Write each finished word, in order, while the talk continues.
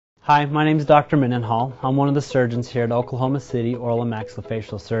Hi, my name is Dr. Mendenhall. I'm one of the surgeons here at Oklahoma City Oral and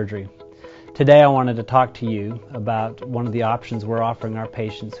Maxillofacial Surgery. Today I wanted to talk to you about one of the options we're offering our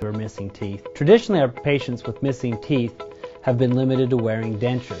patients who are missing teeth. Traditionally, our patients with missing teeth have been limited to wearing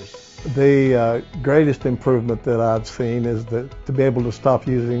dentures. The greatest improvement that I've seen is to be able to stop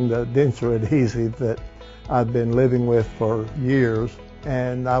using the denture adhesive that I've been living with for years.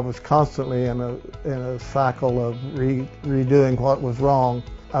 And I was constantly in a cycle of redoing what was wrong.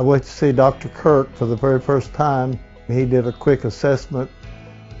 I went to see Dr. Kirk for the very first time. He did a quick assessment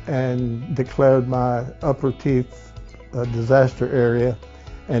and declared my upper teeth a disaster area.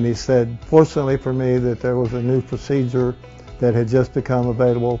 And he said, fortunately for me, that there was a new procedure that had just become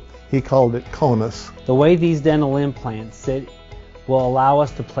available. He called it CONUS. The way these dental implants sit will allow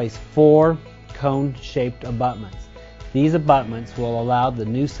us to place 4 cone-shaped abutments. These abutments will allow the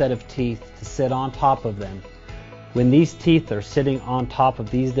new set of teeth to sit on top of them. When these teeth are sitting on top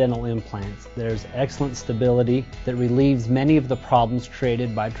of these dental implants, there's excellent stability that relieves many of the problems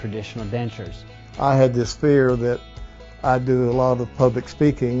created by traditional dentures. I had this fear that I do a lot of public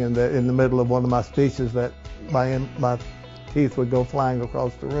speaking, and that in the middle of one of my speeches that my teeth would go flying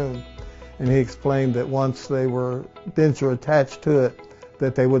across the room. And he explained that once they were denture attached to it,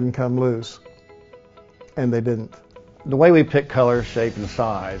 that they wouldn't come loose. And they didn't. The way we pick color, shape, and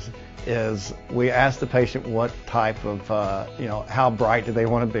size is we ask the patient what type of, how bright do they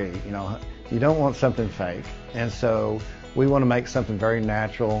want to be. You don't want something fake. And so we want to make something very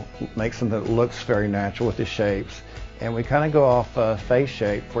natural, make something that looks very natural with the shapes. And we kind of go off face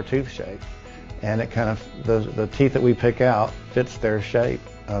shape for tooth shape. And it kind of, the teeth that we pick out fits their shape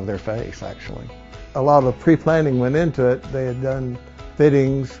of their face, actually. A lot of pre-planning went into it. They had done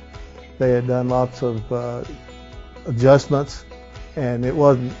fittings, they had done lots of adjustments, and it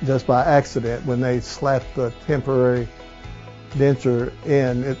wasn't just by accident. When they slapped the temporary denture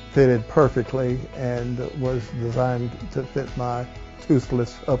in, it fitted perfectly and was designed to fit my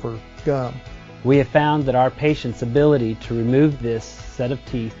toothless upper gum. We have found that our patients' ability to remove this set of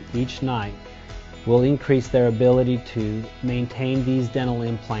teeth each night will increase their ability to maintain these dental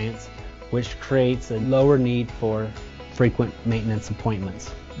implants, which creates a lower need for frequent maintenance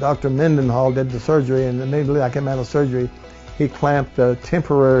appointments. Dr. Mendenhall did the surgery, and immediately I came out of surgery, he clamped a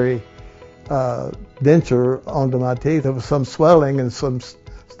temporary denture onto my teeth. There was some swelling and some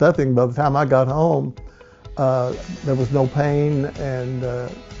stuffing. By the time I got home, there was no pain and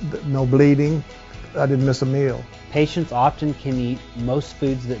no bleeding. I didn't miss a meal. Patients often can eat most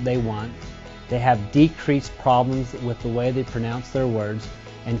foods that they want. They have decreased problems with the way they pronounce their words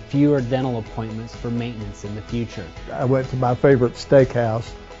and fewer dental appointments for maintenance in the future. I went to my favorite steakhouse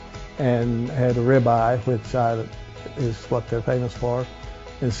and had a ribeye, which is what they're famous for,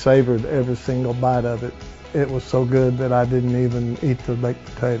 and savored every single bite of it. It was so good that I didn't even eat the baked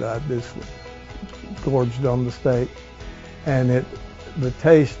potato. I just gorged on the steak. And the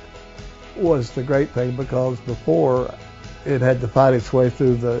taste was the great thing, because before it had to fight its way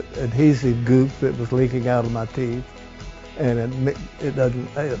through the adhesive goop that was leaking out of my teeth. And it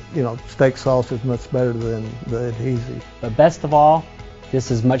doesn't, steak sauce is much better than the adhesive. But best of all, this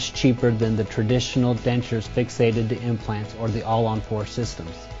is much cheaper than the traditional dentures fixated to implants or the all-on-4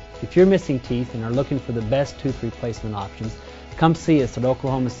 systems. If you're missing teeth and are looking for the best tooth replacement options, come see us at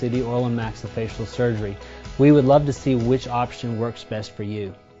Oklahoma City Oral and Maxillofacial Surgery. We would love to see which option works best for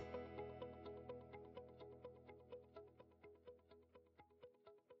you.